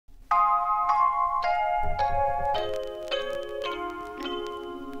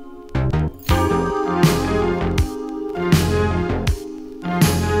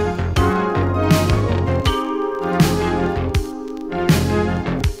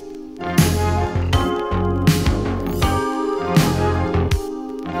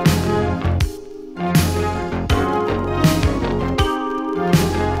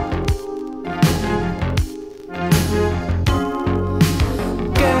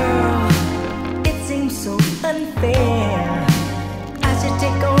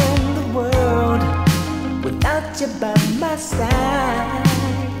you by my side,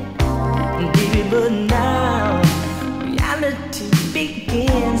 baby, but now reality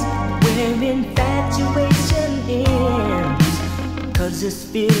begins where infatuation ends, 'cause this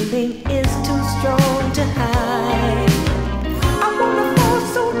feeling is too strong to hide. I wanna fall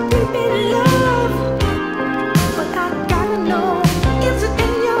so deep in love, but I gotta know, is it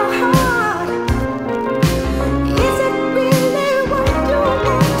in your heart? Is it really what you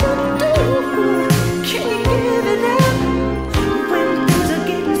want to do? Can you give it up when things are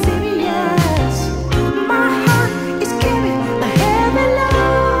getting serious? My heart is carrying a heavy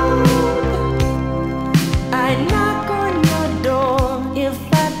load. I'd knock on your door if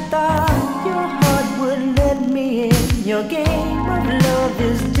I thought your heart would let me in. Your game of love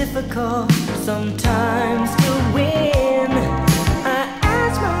is difficult sometimes to win. I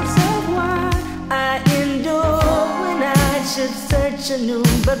ask myself why I endure when I should search anew,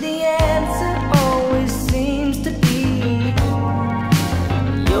 but the answer always seems to be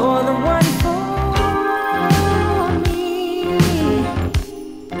you're the one for me.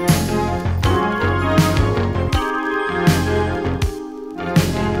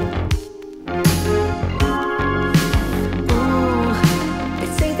 Ooh, they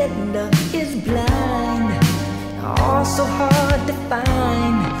say that love is blind, also hard to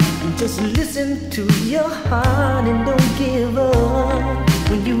find. Just listen to your heart and don't give up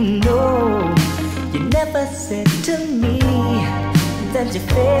when you know you never said to me that you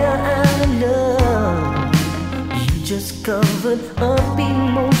fell out of love. You just covered up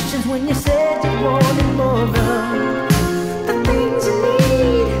emotions when you said you wanted